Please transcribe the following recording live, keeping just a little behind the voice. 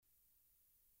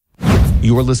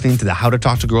You are listening to the How to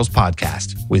Talk to Girls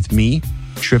podcast with me,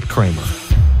 Trip Kramer.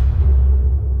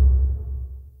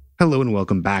 Hello and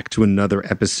welcome back to another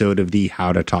episode of the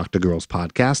How to Talk to Girls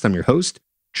podcast. I'm your host,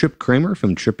 Trip Kramer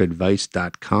from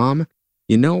tripadvice.com.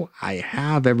 You know, I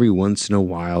have every once in a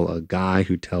while a guy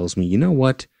who tells me, you know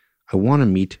what, I want to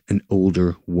meet an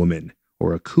older woman,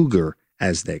 or a cougar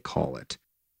as they call it.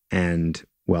 And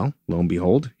well, lo and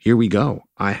behold, here we go.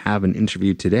 I have an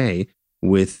interview today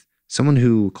with someone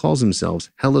who calls themselves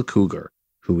Hella Cougar,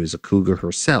 who is a cougar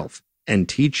herself and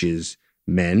teaches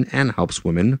men and helps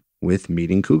women with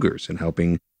meeting cougars and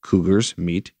helping cougars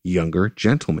meet younger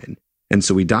gentlemen. And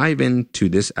so we dive into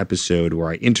this episode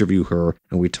where I interview her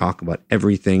and we talk about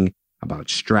everything about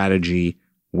strategy,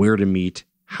 where to meet,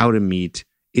 how to meet.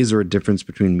 Is there a difference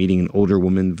between meeting an older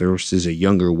woman versus a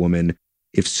younger woman?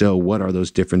 If so, what are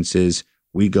those differences?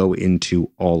 We go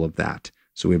into all of that.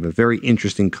 So we have a very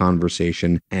interesting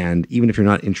conversation. And even if you're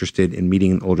not interested in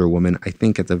meeting an older woman, I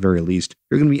think at the very least,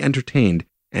 you're going to be entertained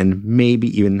and maybe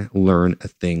even learn a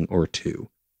thing or two.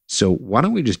 So why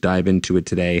don't we just dive into it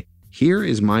today? Here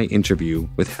is my interview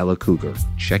with Hella Cougar.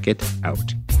 Check it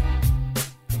out.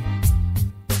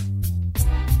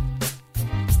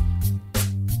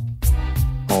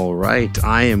 All right,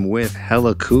 I am with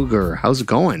Hella Cougar. How's it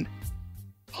going?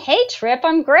 Hey, Trip,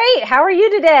 I'm great. How are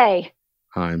you today?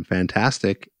 I'm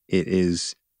fantastic. It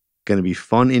is going to be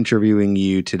fun interviewing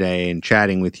you today and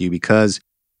chatting with you because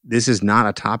this is not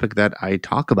a topic that I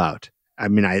talk about. I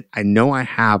mean, I know I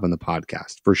have on the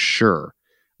podcast for sure,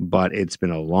 but it's been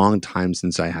a long time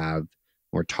since I have.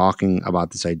 We're talking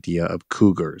about this idea of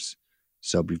cougars.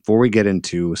 So before we get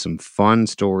into some fun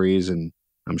stories, and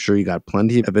I'm sure you got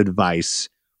plenty of advice,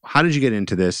 how did you get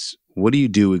into this? What do you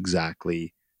do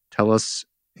exactly? Tell us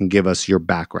and give us your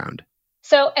background.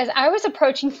 So as I was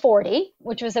approaching 40,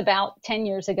 which was about 10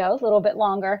 years ago, a little bit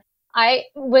longer, I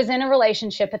was in a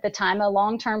relationship at the time, a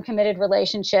long-term committed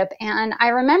relationship. And I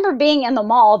remember being in the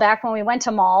mall back when we went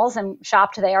to malls and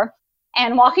shopped there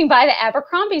and walking by the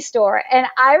Abercrombie store. And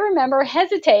I remember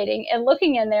hesitating and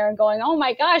looking in there and going, oh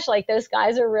my gosh, like those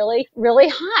guys are really, really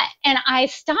hot. And I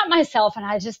stopped myself and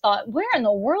I just thought, where in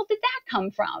the world did that come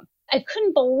from? I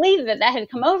couldn't believe that had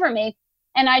come over me.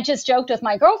 And I just joked with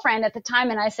my girlfriend at the time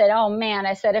and I said, oh man,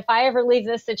 I said, if I ever leave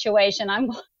this situation, I'm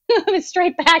going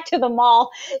straight back to the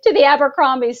mall, to the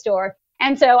Abercrombie store.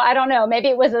 And so I don't know, maybe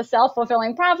it was a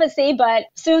self-fulfilling prophecy, but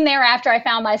soon thereafter, I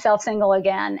found myself single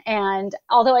again. And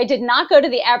although I did not go to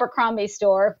the Abercrombie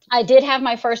store, I did have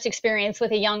my first experience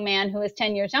with a young man who was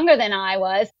 10 years younger than I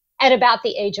was at about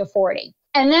the age of 40.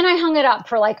 And then I hung it up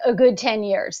for like a good 10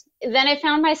 years. Then I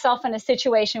found myself in a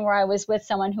situation where I was with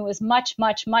someone who was much,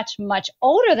 much, much, much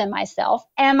older than myself.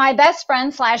 And my best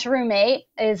friend / roommate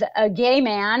is a gay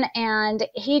man. And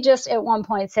he just at one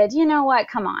point said, you know what,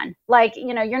 come on. Like,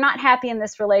 you know, you're not happy in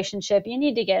this relationship. You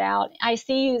need to get out. I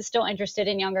see you still interested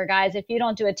in younger guys. If you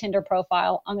don't do a Tinder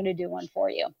profile, I'm going to do one for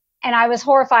you. And I was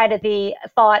horrified at the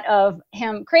thought of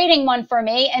him creating one for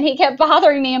me. And he kept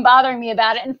bothering me about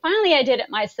it. And finally, I did it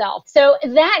myself. So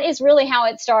that is really how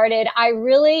it started. I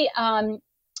really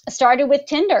started with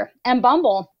Tinder and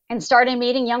Bumble and started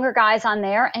meeting younger guys on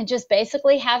there and just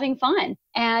basically having fun.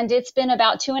 And it's been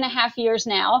about 2.5 years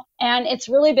now. And it's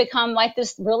really become like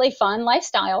this really fun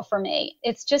lifestyle for me.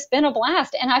 It's just been a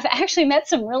blast. And I've actually met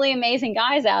some really amazing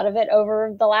guys out of it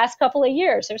over the last couple of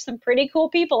years. There's some pretty cool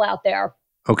people out there.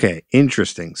 Okay,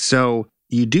 interesting. So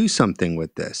you do something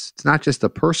with this. It's not just a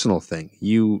personal thing.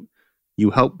 You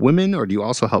help women, or do you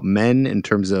also help men in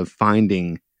terms of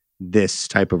finding this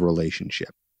type of relationship?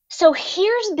 So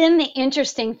here's been the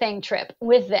interesting thing, Trip,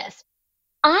 with this.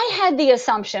 I had the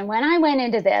assumption when I went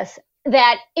into this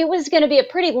that it was going to be a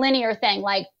pretty linear thing.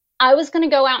 Like I was going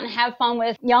to go out and have fun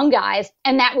with young guys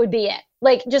and that would be it.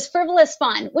 Like just frivolous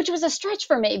fun, which was a stretch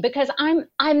for me because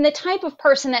I'm the type of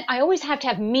person that I always have to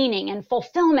have meaning and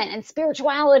fulfillment and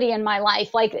spirituality in my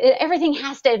life. Like everything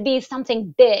has to be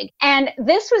something big. And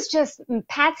this was just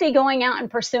Patsy going out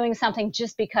and pursuing something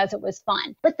just because it was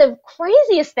fun. But the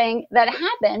craziest thing that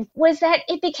happened was that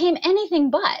it became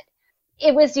anything but.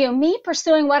 It was, me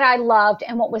pursuing what I loved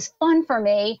and what was fun for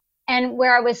me. And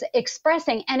where I was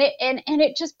expressing, and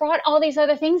it just brought all these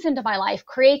other things into my life: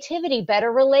 creativity, better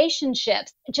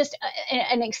relationships, just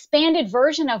an expanded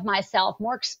version of myself,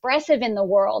 more expressive in the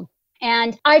world.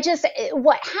 And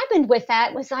what happened with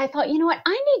that was I thought, you know what,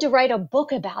 I need to write a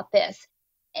book about this,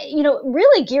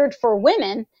 really geared for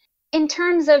women in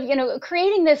terms of,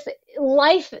 creating this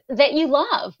life that you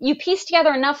love. You piece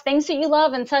together enough things that you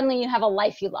love and suddenly you have a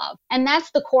life you love. And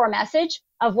that's the core message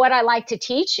of what I like to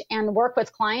teach and work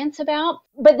with clients about.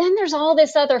 But then there's all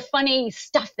this other funny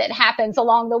stuff that happens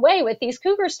along the way with these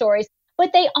cougar stories.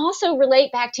 but they also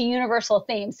relate back to universal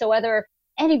themes. So whether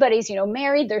anybody's,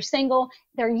 married, they're single,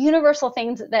 they're universal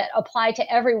things that apply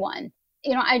to everyone.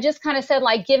 I just kind of said,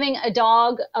 like giving a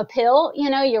dog a pill,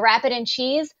 you wrap it in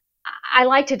cheese. I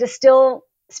like to distill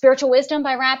spiritual wisdom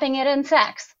by wrapping it in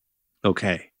sex.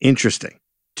 Okay, interesting.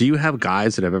 Do you have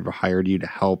guys that have ever hired you to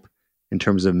help in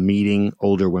terms of meeting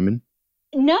older women?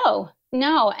 No.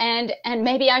 And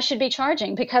maybe I should be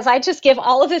charging because I just give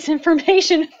all of this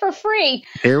information for free.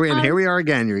 Here we are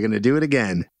again. You're going to do it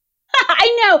again.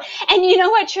 I know. And you know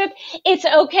what, Trip? It's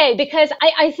okay because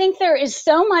I think there is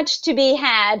so much to be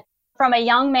had from a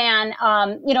young man,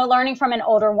 learning from an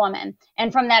older woman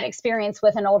and from that experience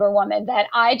with an older woman that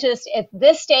I just, at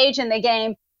this stage in the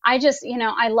game, I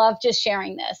love just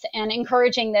sharing this and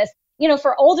encouraging this,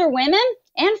 for older women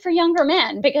and for younger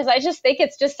men, because I just think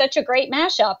it's just such a great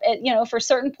mashup, for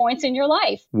certain points in your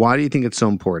life. Why do you think it's so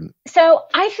important? So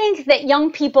I think that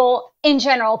young people in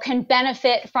general can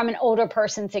benefit from an older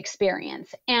person's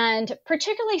experience, and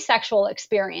particularly sexual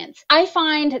experience. I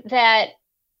find that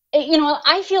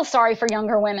I feel sorry for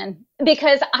younger women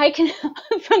because I can,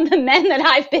 from the men that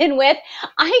I've been with,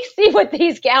 I see what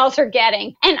these gals are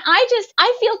getting. And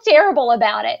I feel terrible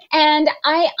about it. And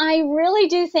I really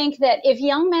do think that if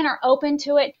young men are open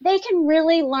to it, they can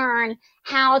really learn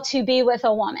how to be with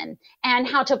a woman and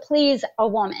how to please a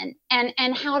woman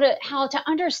and how to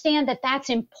understand that that's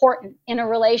important in a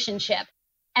relationship.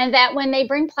 And that when they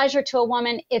bring pleasure to a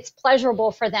woman, it's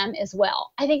pleasurable for them as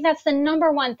well. I think that's the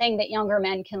number one thing that younger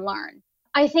men can learn.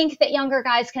 I think that younger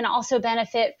guys can also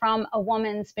benefit from a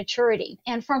woman's maturity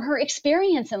and from her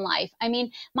experience in life. I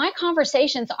mean, my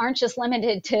conversations aren't just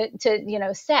limited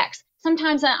to sex.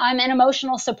 Sometimes I'm an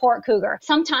emotional support cougar.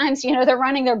 Sometimes, they're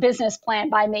running their business plan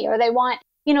by me, or they want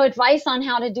advice on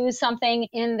how to do something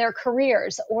in their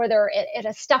careers, or they're at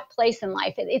a stuck place in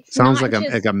life. It sounds like a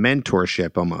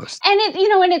mentorship almost. And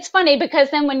and it's funny because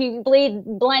then when you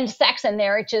blend sex in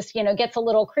there, it just, gets a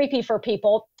little creepy for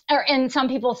people, and some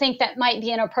people think that might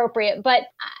be inappropriate, but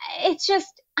it's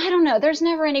just, I don't know. There's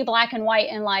never any black and white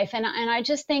in life. And I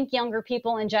just think younger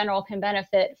people in general can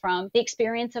benefit from the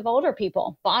experience of older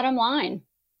people. Bottom line.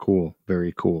 Cool.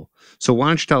 Very cool. So why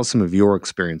don't you tell us some of your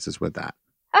experiences with that?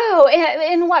 Oh,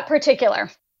 in what particular?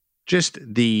 Just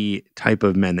the type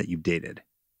of men that you've dated.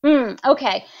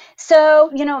 Okay.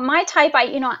 So, my type,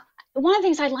 one of the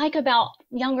things I like about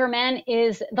younger men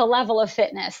is the level of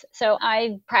fitness. So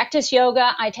I practice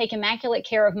yoga. I take immaculate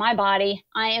care of my body.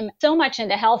 I am so much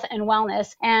into health and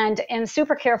wellness and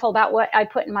super careful about what I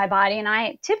put in my body. And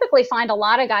I typically find a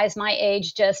lot of guys my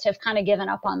age just have kind of given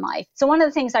up on life. So one of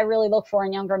the things I really look for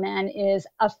in younger men is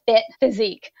a fit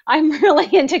physique. I'm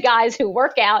really into guys who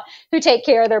work out, who take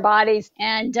care of their bodies,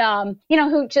 and,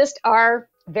 who just are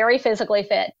very physically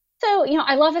fit. So,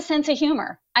 I love a sense of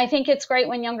humor. I think it's great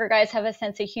when younger guys have a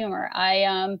sense of humor.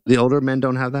 The older men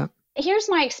don't have that? Here's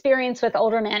my experience with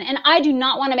older men. And I do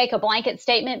not want to make a blanket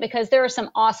statement because there are some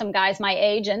awesome guys my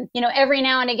age. And, every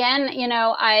now and again,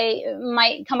 I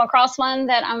might come across one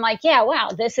that I'm like, yeah, wow,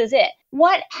 this is it.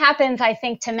 What happens, I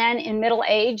think, to men in middle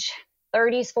age,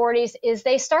 30s, 40s, is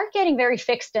they start getting very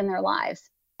fixed in their lives.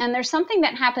 And there's something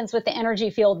that happens with the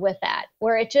energy field with that,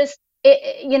 where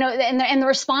and the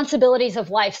responsibilities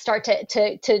of life start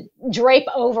to drape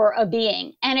over a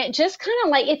being. And it just kind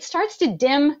of like, it starts to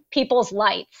dim people's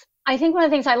lights. I think one of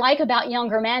the things I like about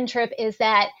younger men, Trip, is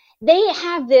that they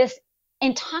have this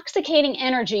intoxicating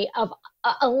energy of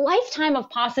a lifetime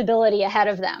of possibility ahead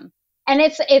of them. And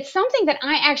it's something that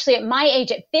I actually, at my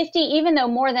age, at 50, even though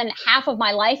more than half of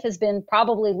my life has been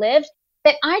probably lived,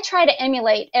 that I try to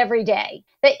emulate every day.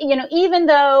 That, even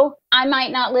though I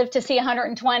might not live to see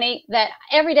 120, that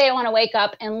every day I want to wake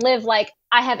up and live like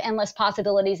I have endless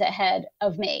possibilities ahead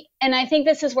of me. And I think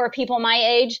this is where people my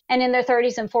age and in their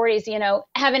 30s and 40s,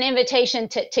 have an invitation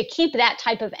to keep that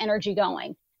type of energy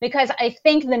going. Because I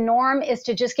think the norm is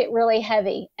to just get really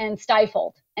heavy and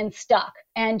stifled and stuck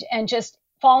and just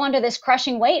fall under this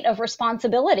crushing weight of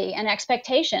responsibility and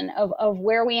expectation of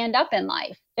where we end up in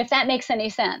life, if that makes any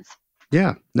sense.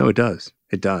 Yeah, no, it does.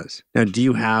 It does. Now, do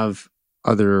you have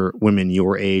other women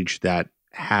your age that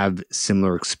have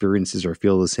similar experiences or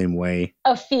feel the same way?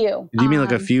 A few. Do you mean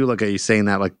like a few? Like, are you saying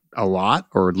that like a lot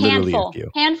or literally a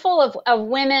few? Handful of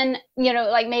women,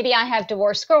 like maybe I have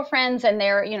divorced girlfriends and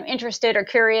they're, interested or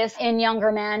curious in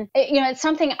younger men. It's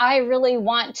something I really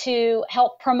want to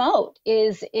help promote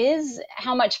is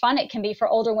how much fun it can be for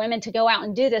older women to go out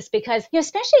and do this because,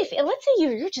 especially if, let's say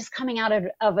you're just coming out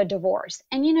of a divorce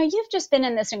and, you've just been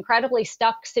in this incredibly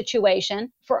stuck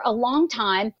situation for a long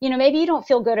time. Maybe you don't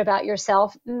feel good about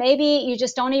yourself. Maybe you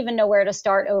just don't even know where to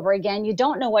start over again. You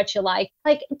don't know what you like.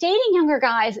 Like dating younger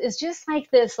guys is just like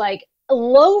this, like,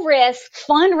 low risk,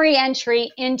 fun reentry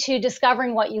into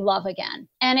discovering what you love again.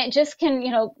 And it just can,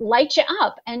 light you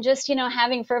up. And just,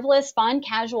 having frivolous, fun,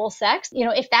 casual sex,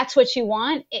 if that's what you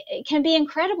want, it can be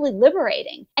incredibly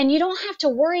liberating. And you don't have to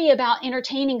worry about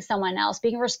entertaining someone else,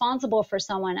 being responsible for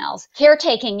someone else,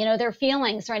 caretaking, their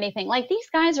feelings or anything. Like, these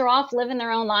guys are off living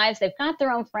their own lives. They've got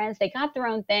their own friends. They got their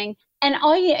own thing. And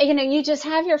all you just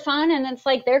have your fun, and it's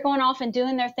like they're going off and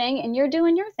doing their thing and you're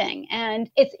doing your thing. And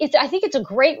I think it's a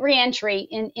great reentry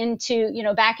into,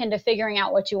 back into figuring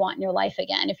out what you want in your life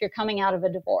again, if you're coming out of a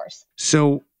divorce.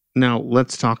 So now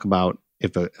let's talk about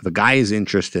if a guy is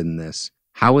interested in this,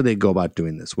 how would they go about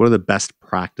doing this? What are the best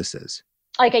practices?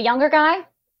 Like a younger guy?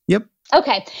 Yep.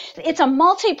 Okay. It's a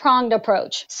multi-pronged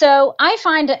approach. So I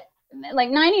find like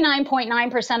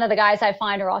 99.9% of the guys I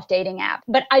find are off dating apps.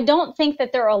 But I don't think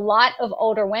that there are a lot of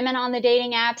older women on the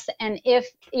dating apps. And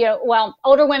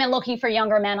older women looking for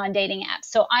younger men on dating apps.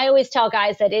 So I always tell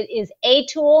guys that it is a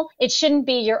tool. It shouldn't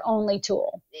be your only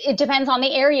tool. It depends on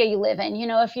the area you live in.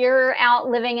 If you're out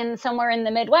living in somewhere in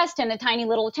the Midwest in a tiny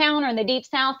little town or in the deep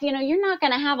South, you're not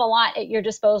going to have a lot at your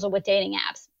disposal with dating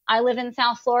apps. I live in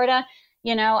South Florida.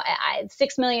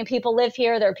 6 million people live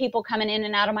here. There are people coming in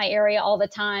and out of my area all the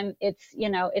time. It's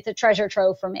a treasure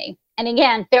trove for me. And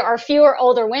again, there are fewer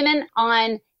older women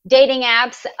on dating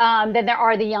apps than there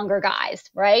are the younger guys,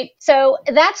 right? So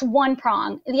that's one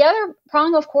prong. The other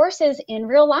prong, of course, is in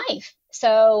real life.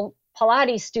 So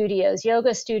Pilates studios,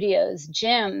 yoga studios,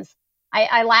 gyms.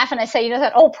 I laugh and I say,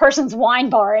 that old person's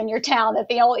wine bar in your town that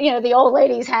the old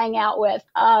ladies hang out with.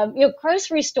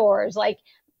 Grocery stores, like,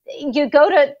 you go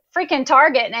to freaking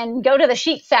Target and go to the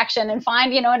sheet section and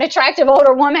find, an attractive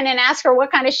older woman and ask her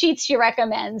what kind of sheets she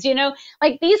recommends,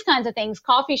 like these kinds of things.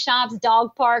 Coffee shops, dog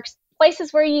parks,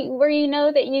 places where you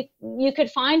know that you could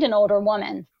find an older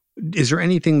woman. Is there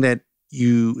anything that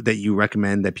you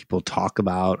recommend that people talk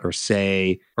about or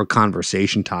say, or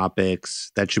conversation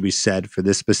topics that should be said for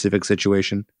this specific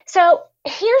situation? So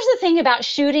here's the thing about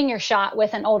shooting your shot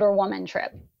with an older woman,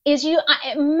 Trip, is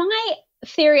my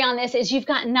theory on this is you've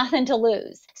got nothing to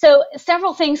lose. So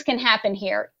several things can happen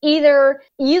here. Either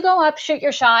you go up, shoot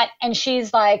your shot, and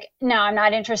she's like, no, I'm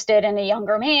not interested in a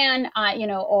younger man,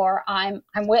 or I'm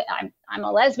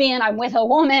a lesbian, I'm with a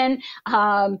woman,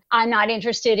 I'm not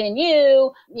interested in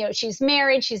you, she's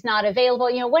married, she's not available,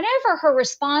 whatever her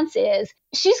response is,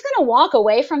 she's going to walk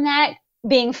away from that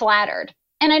being flattered.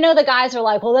 And I know the guys are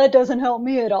like, well, that doesn't help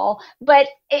me at all. But,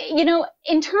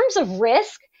 in terms of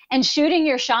risk, and shooting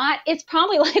your shot, it's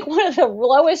probably like one of the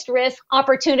lowest risk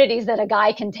opportunities that a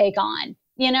guy can take on,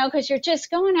 because you're just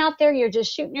going out there, you're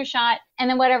just shooting your shot, and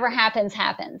then whatever happens,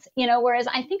 happens. Whereas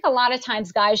I think a lot of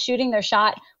times guys shooting their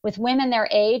shot with women their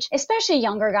age, especially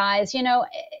younger guys,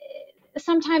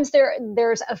 sometimes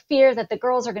there's a fear that the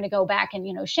girls are going to go back and,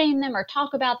 shame them or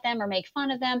talk about them or make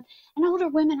fun of them. And older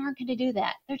women aren't going to do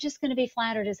that. They're just going to be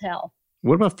flattered as hell.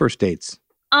 What about first dates?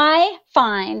 I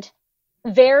find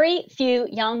very few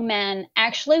young men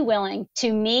actually willing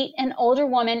to meet an older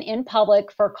woman in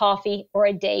public for coffee or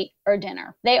a date or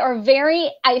dinner.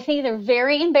 I think they're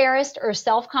very embarrassed or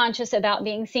self-conscious about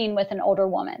being seen with an older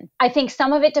woman. I think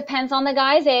some of it depends on the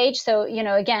guy's age. So,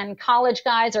 again, college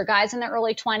guys or guys in their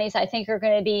early 20s, I think are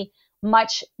going to be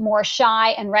much more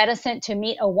shy and reticent to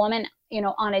meet a woman,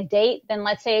 on a date than,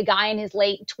 let's say, a guy in his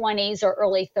late 20s or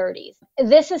early 30s.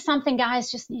 This is something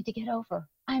guys just need to get over.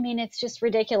 I mean, it's just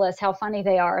ridiculous how funny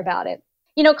they are about it.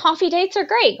 Coffee dates are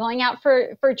great. Going out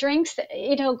for drinks,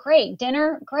 great.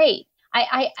 Dinner, great.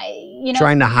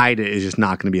 Trying to hide it is just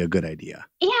not going to be a good idea.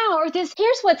 Yeah, or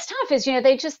here's what's tough is,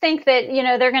 they just think that,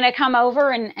 they're going to come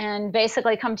over and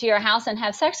basically come to your house and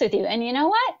have sex with you. And you know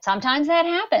what? Sometimes that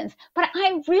happens. But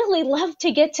I really love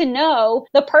to get to know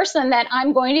the person that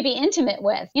I'm going to be intimate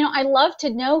with. I love to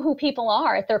know who people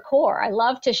are at their core. I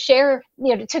love to share,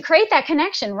 to create that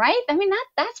connection, right? I mean,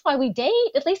 that's why we date.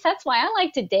 At least that's why I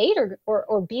like to date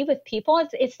or be with people.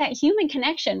 It's that human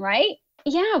connection, right?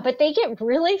 Yeah, but they get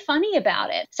really funny about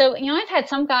it. So, I've had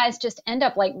some guys just end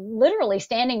up like literally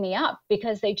standing me up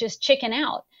because they just chicken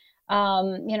out.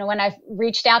 When I've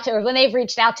reached out to, or when they've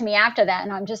reached out to me after that,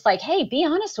 and I'm just like, hey, be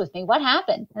honest with me. What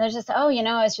happened? And they're just, I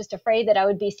was just afraid that I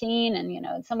would be seen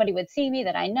and, somebody would see me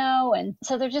that I know. And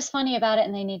so they're just funny about it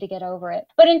and they need to get over it.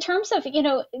 But in terms of,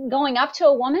 going up to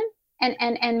a woman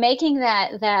and making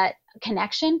that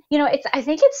connection, I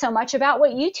think it's so much about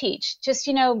what you teach, just,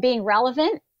 being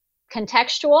relevant,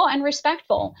 contextual, and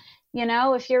respectful.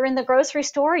 If you're in the grocery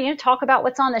store, talk about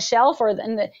what's on the shelf or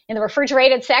in the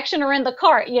refrigerated section or in the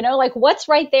cart, like what's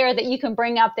right there that you can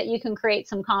bring up that you can create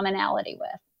some commonality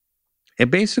with.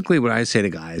 And basically what I say to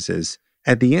guys is,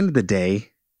 at the end of the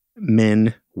day,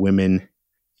 men, women,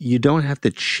 you don't have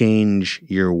to change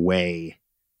your way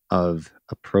of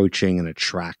approaching an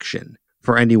attraction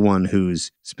for anyone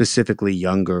who's specifically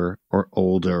younger or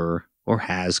older or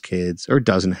has kids or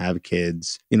doesn't have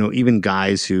kids. Even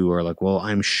guys who are like, well,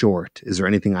 I'm short. Is there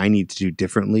anything I need to do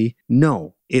differently?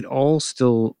 No, it all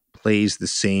still plays the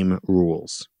same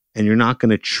rules. And you're not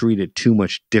going to treat it too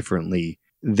much differently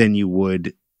than you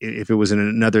would if it was in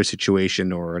another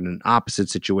situation or in an opposite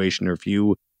situation, or if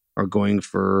you are going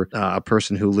for a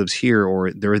person who lives here or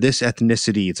they're this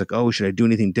ethnicity. It's like, oh, should I do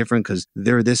anything different because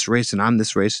they're this race and I'm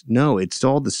this race? No, it's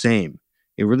all the same.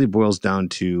 It really boils down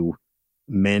to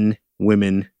men,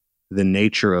 women, the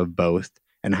nature of both,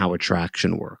 and how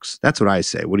attraction works. That's what I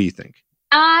say. What do you think?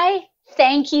 I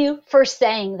thank you for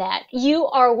saying that. You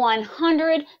are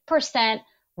 100%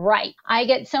 right. I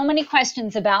get so many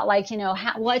questions about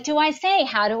what do I say?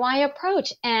 How do I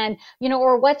approach? And,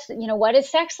 or what is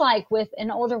sex like with an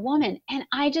older woman? And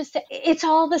I just, it's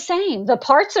all the same. The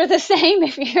parts are the same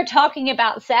if you're talking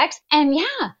about sex. And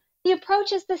yeah, the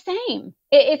approach is the same.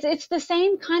 It's the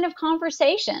same kind of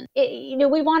conversation.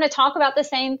 We want to talk about the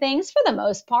same things for the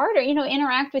most part, or,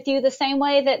 interact with you the same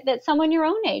way that someone your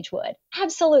own age would.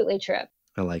 Absolutely, Trip.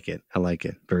 I like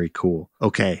it. Very cool.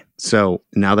 Okay. So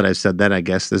now that I've said that, I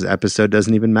guess this episode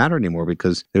doesn't even matter anymore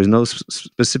because there's no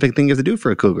specific thing you have to do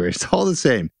for a cougar. It's all the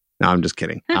same. No, I'm just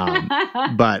kidding.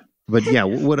 But yeah,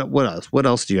 what else? What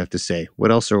else do you have to say?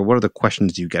 What else, or what are the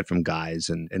questions you get from guys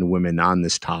and women on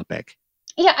this topic?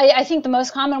 Yeah, I think the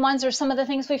most common ones are some of the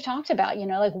things we've talked about,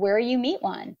 like where you meet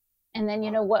one. And then,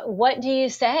 what do you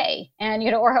say? And,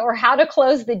 or how to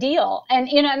close the deal. And,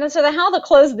 and so how to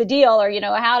close the deal, or,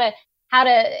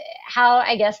 how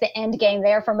I guess the end game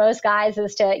there for most guys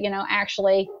is to,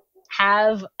 actually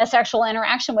have a sexual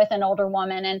interaction with an older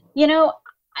woman. And,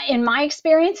 in my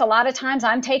experience, a lot of times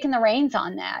I'm taking the reins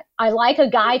on that. I like a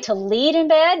guy to lead in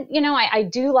bed. I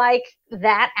do like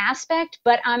that aspect,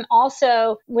 but I'm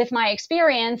also, with my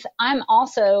experience, I'm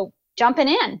also jumping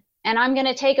in. And I'm going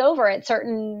to take over at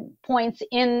certain points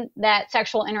in that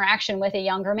sexual interaction with a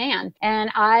younger man.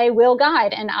 And I will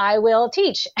guide and I will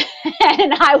teach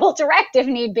and I will direct if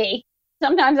need be.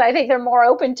 Sometimes I think they're more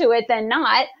open to it than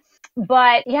not.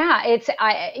 But yeah,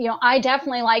 I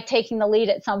definitely like taking the lead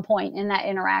at some point in that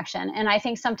interaction. And I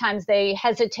think sometimes they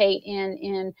hesitate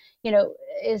in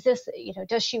is this,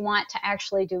 does she want to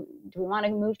actually do we want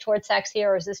to move towards sex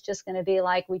here? Or is this just going to be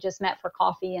like, we just met for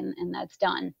coffee and that's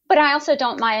done? But I also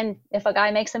don't mind if a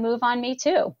guy makes a move on me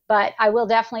too. But I will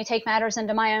definitely take matters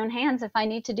into my own hands if I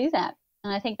need to do that.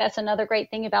 And I think that's another great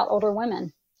thing about older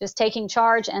women, just taking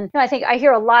charge. And I think I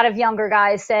hear a lot of younger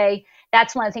guys say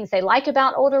that's one of the things they like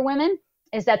about older women,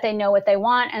 is that they know what they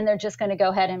want and they're just going to go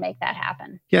ahead and make that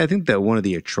happen. Yeah, I think that one of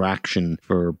the attraction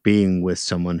for being with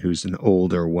someone who's an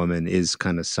older woman is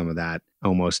kind of some of that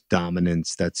almost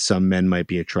dominance that some men might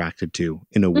be attracted to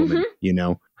in a woman,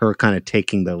 her kind of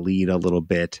taking the lead a little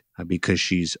bit because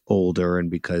she's older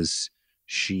and because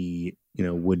she,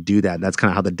 would do that. That's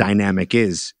kind of how the dynamic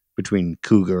is between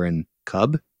cougar and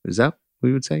cub. Is that what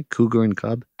we would say? Cougar and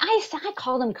cub? I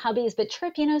call them cubbies, but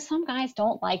Trip, some guys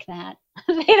don't like that.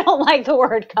 They don't like the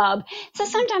word cub. So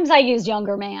sometimes I use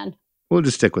younger man. We'll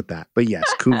just stick with that. But yes,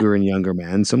 cougar and younger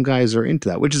man. Some guys are into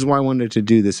that, which is why I wanted to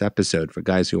do this episode for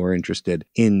guys who are interested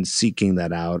in seeking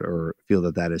that out or feel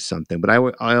that that is something. But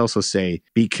I also say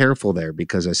be careful there,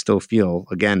 because I still feel,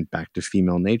 again, back to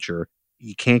female nature,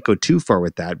 you can't go too far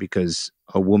with that, because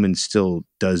a woman still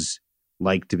does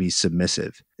like to be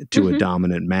submissive to a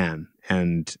dominant man.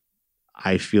 And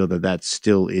I feel that that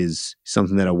still is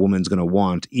something that a woman's going to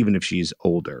want, even if she's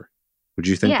older. Would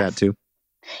you think that too?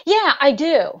 Yeah, I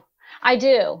do.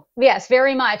 Yes,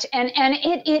 very much. And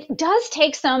it does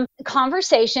take some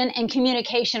conversation and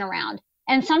communication around.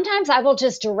 And sometimes I will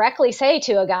just directly say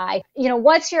to a guy,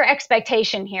 what's your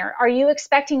expectation here? Are you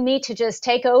expecting me to just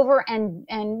take over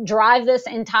and drive this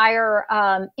entire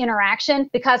interaction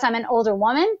because I'm an older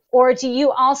woman? Or do you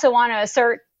also want to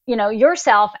assert,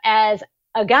 yourself as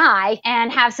a guy and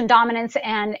have some dominance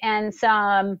and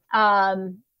some,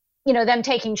 them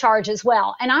taking charge as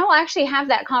well? And I will actually have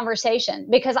that conversation,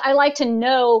 because I like to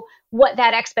know what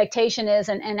that expectation is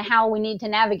and how we need to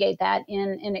navigate that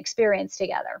in experience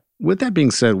together. With that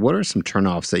being said, what are some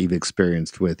turnoffs that you've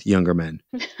experienced with younger men?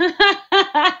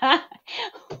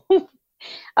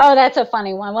 Oh, that's a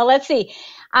funny one. Well, let's see.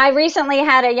 I recently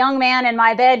had a young man in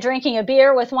my bed drinking a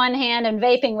beer with one hand and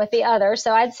vaping with the other.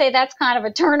 So I'd say that's kind of a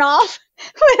turnoff.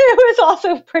 But it was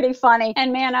also pretty funny.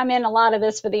 And man, I'm in a lot of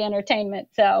this for the entertainment.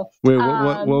 So wait,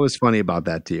 what was funny about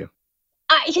that to you?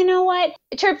 You know what,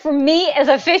 Trip, for me as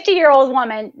a 50-year-old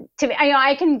woman,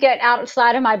 I can get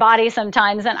outside of my body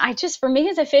sometimes. And for me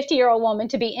as a 50-year-old woman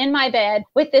to be in my bed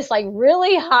with this like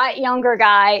really hot younger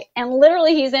guy, and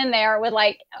literally he's in there with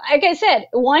like I said,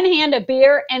 one hand a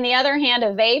beer and the other hand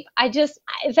a vape.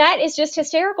 That is just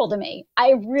hysterical to me.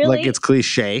 Like it's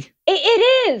cliche.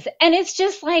 It is. And it's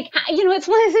just like, it's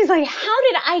one of those things like, how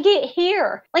did I get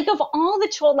here? Like, of all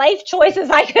the life choices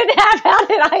I could have, how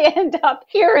did I end up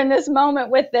here in this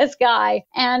moment with this guy?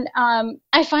 And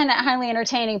I find that highly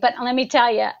entertaining. But let me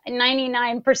tell you,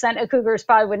 99% of cougars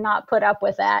probably would not put up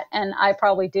with that. And I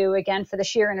probably do, again, for the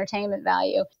sheer entertainment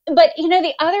value. But,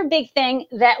 the other big thing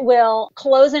that will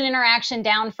close an interaction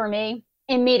down for me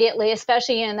immediately,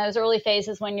 especially in those early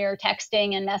phases when you're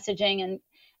texting and messaging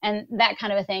and that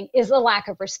kind of a thing, is the lack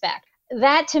of respect.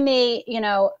 That to me,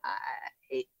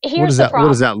 here's the problem. What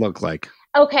does that look like?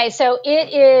 Okay, so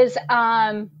it is,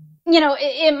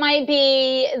 it might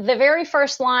be the very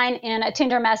first line in a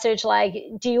Tinder message, like,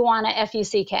 do you want a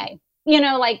FUCK?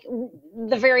 Like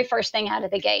the very first thing out of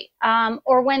the gate.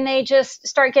 Or when they just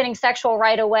start getting sexual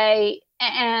right away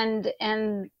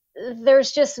and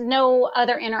there's just no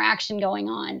other interaction going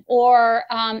on. Or,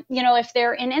 if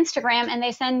they're in Instagram and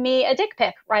they send me a dick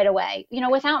pic right away,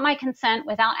 without my consent,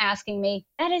 without asking me,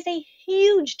 that is a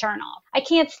huge turnoff. I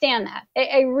can't stand that.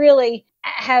 I really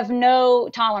have no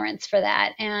tolerance for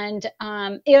that. And,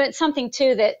 it's something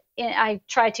too that I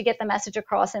try to get the message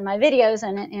across in my videos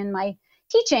and in my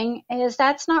teaching is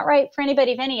that's not right for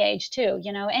anybody of any age too.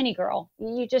 Any girl,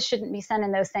 you just shouldn't be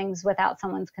sending those things without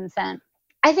someone's consent.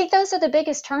 I think those are the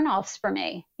biggest turnoffs for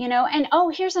me, and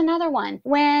here's another one.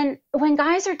 When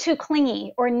guys are too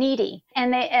clingy or needy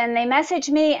and they message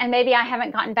me and maybe I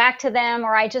haven't gotten back to them,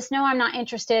 or I just know I'm not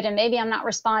interested and maybe I'm not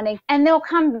responding, and they'll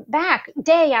come back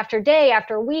day after day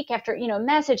after week after,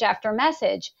 message after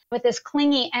message with this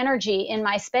clingy energy in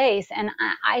my space. And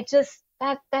I just,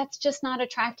 that's just not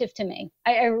attractive to me.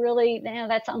 I really,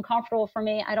 that's uncomfortable for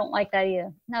me. I don't like that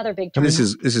either. Another big turnoff.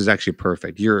 This is actually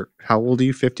perfect. How old are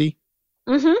you? 50?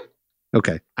 Mm-hmm.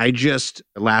 Okay. I just,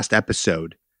 last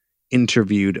episode,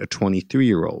 interviewed a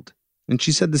 23-year-old, and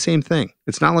she said the same thing.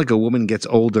 It's not like a woman gets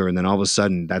older and then all of a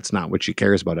sudden that's not what she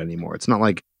cares about anymore. It's not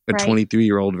like a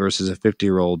 23-year-old versus a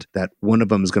 50-year-old that one of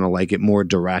them is going to like it more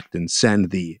direct and send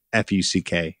the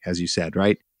FUCK, as you said,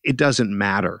 right? It doesn't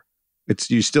matter.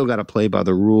 You still got to play by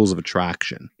the rules of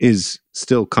attraction is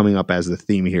still coming up as the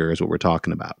theme here is what we're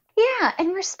talking about. Yeah,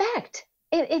 and respect.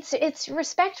 It's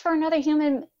respect for another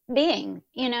human being,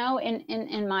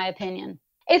 in my opinion.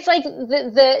 It's like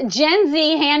the Gen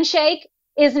Z handshake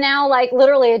is now like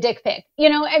literally a dick pic.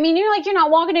 You're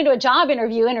not walking into a job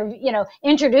interview and,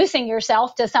 introducing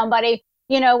yourself to somebody,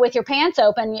 with your pants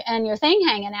open and your thing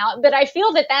hanging out. But I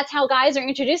feel that that's how guys are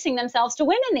introducing themselves to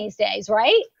women these days,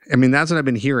 right? I mean, that's what I've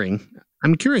been hearing.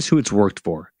 I'm curious who it's worked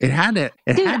for. It had to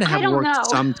have worked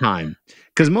sometime,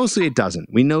 because mostly it doesn't.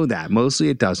 We know that mostly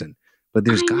it doesn't. But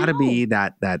there's got to be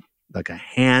that like a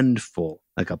handful,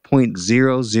 like a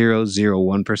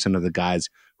 0.0001% of the guys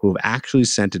who have actually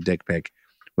sent a dick pic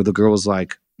where the girl was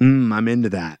like, I'm into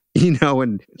that,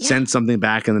 and sent something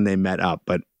back and then they met up.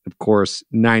 But of course,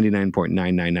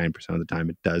 99.999% of the time,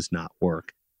 it does not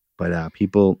work. But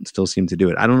people still seem to do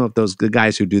it. I don't know if the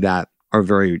guys who do that are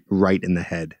very right in the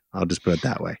head. I'll just put it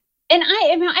that way. And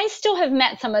I still have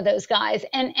met some of those guys.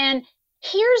 And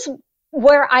here's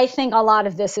where I think a lot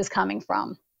of this is coming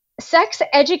from. Sex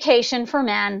education for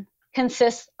men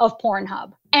consists of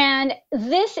Pornhub. And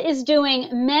this is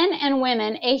doing men and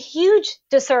women a huge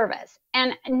disservice.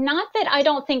 And not that I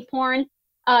don't think porn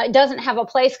doesn't have a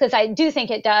place, because I do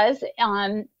think it does.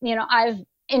 I've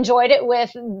enjoyed it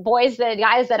with guys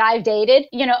that I've dated,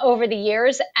 over the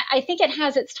years. I think it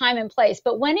has its time and place.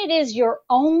 But when it is your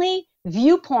only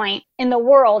viewpoint in the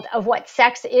world of what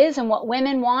sex is and what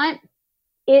women want,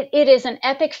 it is an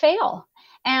epic fail.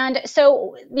 And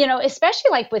so,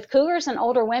 especially like with cougars and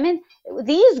older women,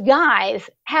 these guys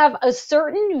have a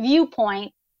certain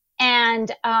viewpoint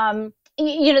and,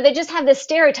 they just have this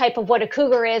stereotype of what a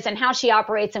cougar is and how she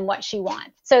operates and what she wants.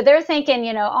 So they're thinking,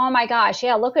 oh my gosh,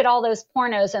 yeah, look at all those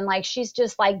pornos. And like, she's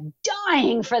just like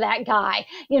dying for that guy,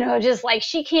 just like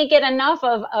she can't get enough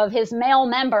of his male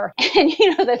member and,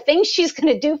 the things she's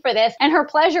going to do for this. And her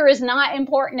pleasure is not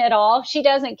important at all. She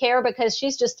doesn't care because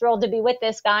she's just thrilled to be with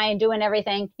this guy and doing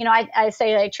everything. I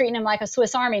say like treating him like a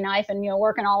Swiss Army knife and,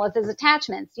 working all of his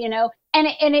attachments, And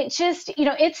it just,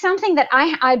 it's something that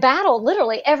I battle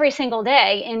literally every single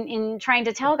day in trying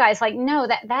to tell guys, like, no,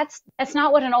 that's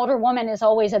not what an older woman is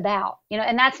always about,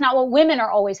 and that's not what women are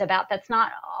always about. That's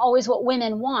not always what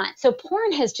women want. So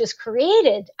porn has just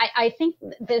created, I think,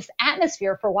 this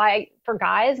atmosphere for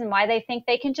guys, and why they think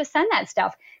they can just send that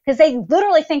stuff, because they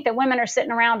literally think that women are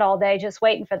sitting around all day just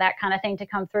waiting for that kind of thing to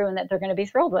come through, and that they're going to be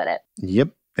thrilled with it. Yep,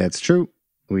 that's true.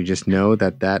 We just know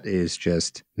that is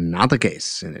just not the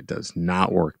case, and it does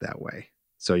not work that way.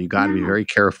 So you got to be very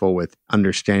careful with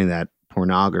understanding that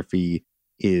pornography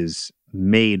is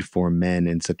made for men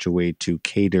in such a way to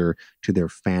cater to their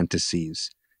fantasies,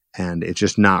 and it's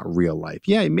just not real life.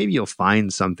 Yeah, maybe you'll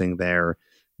find something there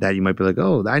that you might be like,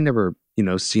 oh, I never,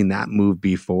 seen that move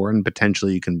before, and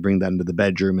potentially you can bring that into the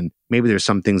bedroom, and maybe there's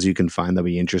some things you can find that'll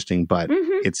be interesting, but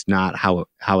it's not how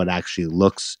it actually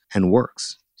looks and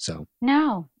works. So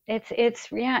no, it's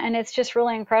and it's just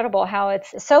really incredible how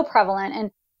it's so prevalent.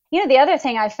 And the other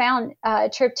thing I found,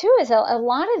 Trip, too, is a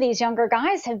lot of these younger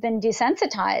guys have been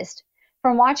desensitized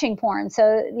from watching porn.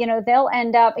 So, they'll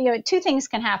end up, two things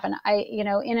can happen. In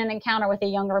an encounter with a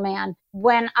younger man,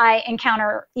 when I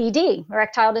encounter ED,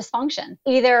 erectile dysfunction,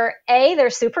 either A, they're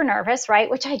super nervous, right?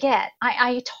 Which I get.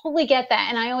 I totally get that.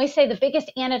 And I always say the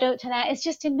biggest antidote to that is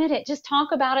just admit it. Just talk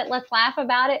about it. Let's laugh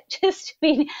about it. Just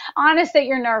be honest that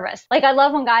you're nervous. Like, I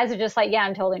love when guys are just like, yeah,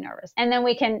 I'm totally nervous. And then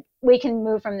we can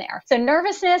move from there. So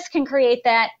nervousness can create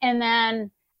that. And then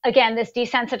again, this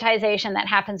desensitization that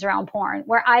happens around porn,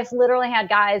 where I've literally had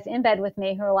guys in bed with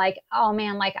me who are like, oh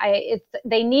man, like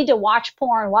they need to watch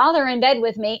porn while they're in bed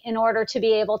with me in order to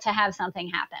be able to have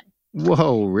something happen.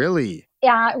 Whoa, really?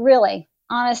 Yeah, really.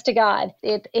 Honest to God,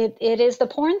 it is the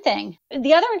porn thing.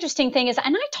 The other interesting thing is,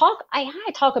 and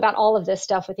I talk about all of this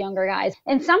stuff with younger guys,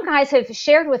 and some guys have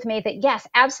shared with me that yes,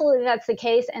 absolutely that's the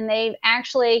case, and they've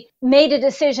actually made a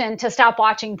decision to stop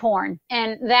watching porn,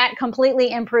 and that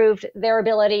completely improved their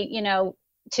ability,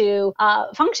 to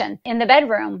function in the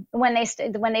bedroom when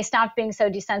they stopped being so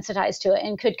desensitized to it,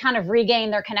 and could kind of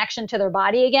regain their connection to their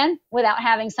body again without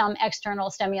having some external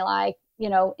stimuli,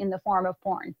 in the form of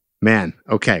porn. Man,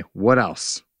 okay, what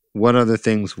else? What other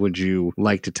things would you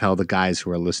like to tell the guys who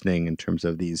are listening in terms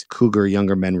of these cougar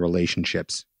younger men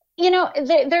relationships?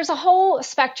 There's a whole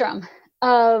spectrum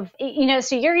of,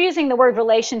 so you're using the word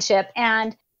relationship,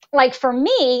 and like for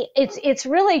me, it's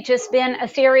really just been a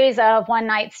series of one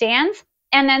night stands,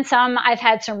 and then I've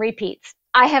had some repeats.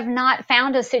 I have not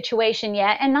found a situation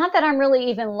yet, and not that I'm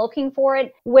really even looking for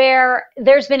it, where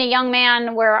there's been a young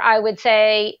man where I would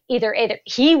say either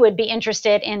he would be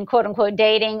interested in quote unquote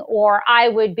dating, or I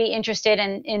would be interested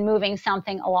in moving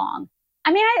something along.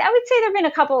 I mean, I would say there have been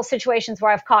a couple of situations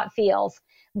where I've caught feels,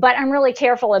 but I'm really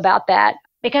careful about that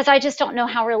because I just don't know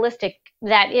how realistic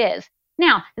that is.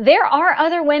 Now, there are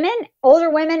other women, older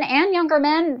women and younger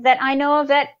men that I know of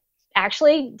that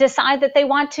actually decide that they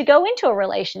want to go into a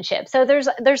relationship. So there's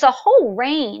a whole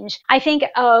range, I think,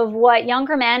 of what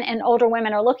younger men and older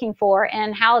women are looking for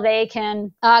and how they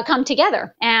can come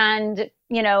together and,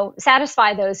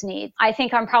 satisfy those needs. I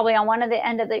think I'm probably on one of the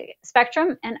end of the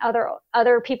spectrum, and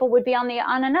other people would be on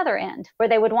another end, where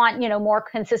they would want, more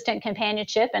consistent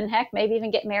companionship, and heck, maybe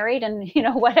even get married and,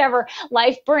 whatever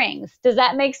life brings. Does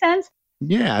that make sense?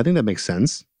 Yeah, I think that makes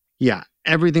sense. Yeah.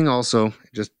 Everything also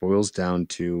just boils down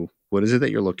to, what is it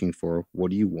that you're looking for?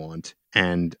 What do you want?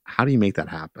 And how do you make that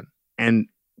happen? And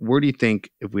where do you think,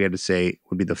 if we had to say,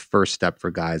 would be the first step for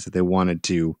guys if they wanted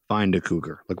to find a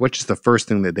cougar? Like, what's just the first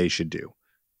thing that they should do?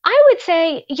 I would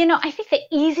say, I think the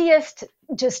easiest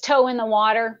just toe in the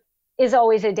water is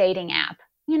always a dating app.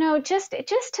 Just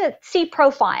to see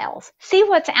profiles, see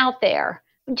what's out there.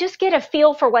 Just get a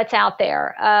feel for what's out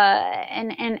there,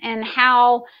 and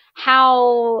how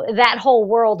that whole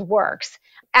world works.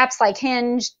 Apps like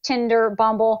Hinge, Tinder,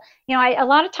 Bumble. A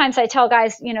lot of times I tell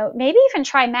guys, maybe even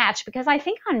try Match, because I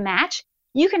think on Match,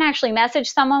 you can actually message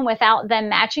someone without them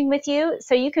matching with you.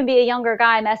 So you can be a younger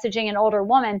guy messaging an older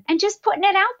woman and just putting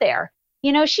it out there.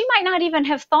 She might not even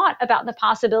have thought about the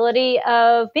possibility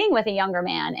of being with a younger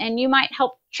man, and you might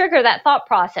help trigger that thought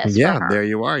process. Yeah, there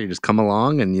you are. You just come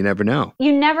along and you never know.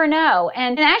 You never know.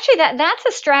 And actually that's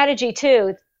a strategy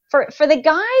too. For the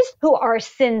guys who are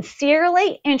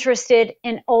sincerely interested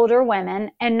in older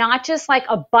women, and not just like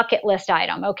a bucket list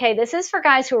item, okay? This is for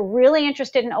guys who are really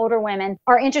interested in older women,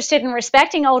 are interested in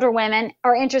respecting older women,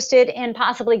 are interested in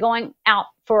possibly going out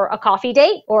for a coffee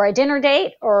date or a dinner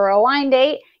date or a wine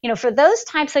date. For those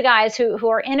types of guys who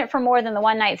are in it for more than the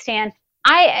one night stand,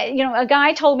 a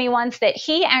guy told me once that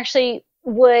he actually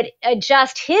would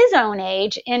adjust his own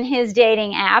age in his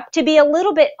dating app to be a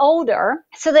little bit older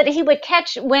so that he would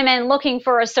catch women looking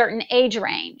for a certain age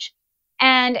range.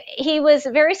 And he was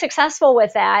very successful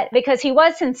with that because he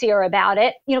was sincere about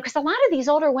it. Because a lot of these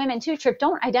older women too, Trip,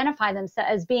 don't identify themselves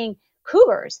as being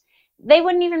cougars. They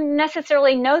wouldn't even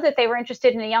necessarily know that they were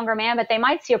interested in a younger man, but they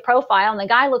might see a profile and the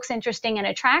guy looks interesting and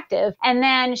attractive. And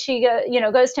then she,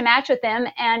 goes to match with him.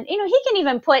 And, he can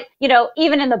even put,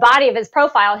 even in the body of his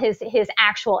profile, his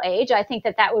actual age. I think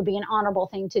that would be an honorable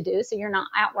thing to do. So you're not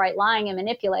outright lying and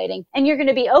manipulating, and you're going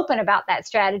to be open about that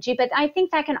strategy. But I think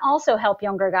that can also help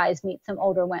younger guys meet some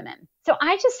older women. So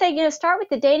I just say, start with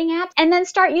the dating apps and then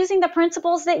start using the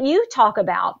principles that you talk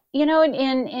about,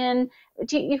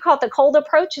 do you call it the cold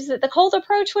approach? Is it the cold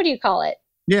approach? What do you call it?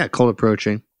 Yeah, cold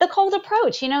approaching. The cold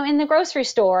approach, in the grocery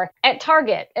store, at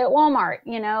Target, at Walmart,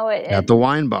 at the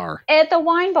wine bar. At the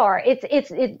wine bar.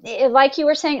 It's like you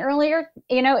were saying earlier,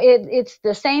 it's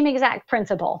the same exact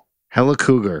principle. Hella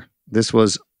Cougar. This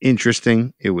was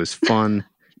interesting. It was fun.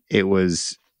 It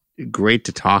was great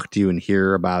to talk to you and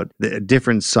hear about the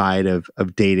different side of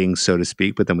dating, so to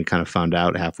speak. But then we kind of found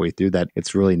out halfway through that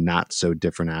it's really not so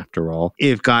different after all.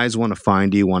 If guys want to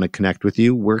find you, want to connect with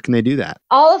you, where can they do that?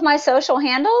 All of my social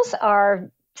handles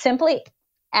are simply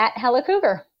at Hella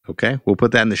Cougar. Okay, we'll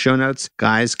put that in the show notes.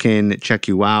 Guys can check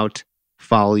you out,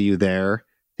 follow you there.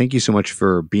 Thank you so much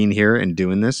for being here and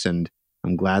doing this. And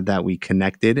I'm glad that we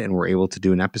connected and were able to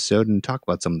do an episode and talk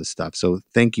about some of the stuff. So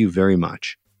thank you very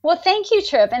much. Well, thank you,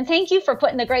 Trip, and thank you for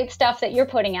putting the great stuff that you're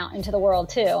putting out into the world,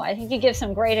 too. I think you give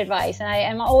some great advice, and I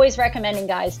am always recommending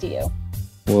guys to you.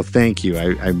 Well, thank you.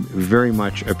 I very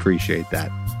much appreciate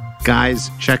that. Guys,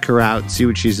 check her out, see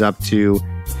what she's up to,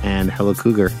 and Hella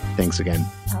Cougar, thanks again.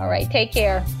 All right, take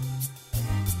care.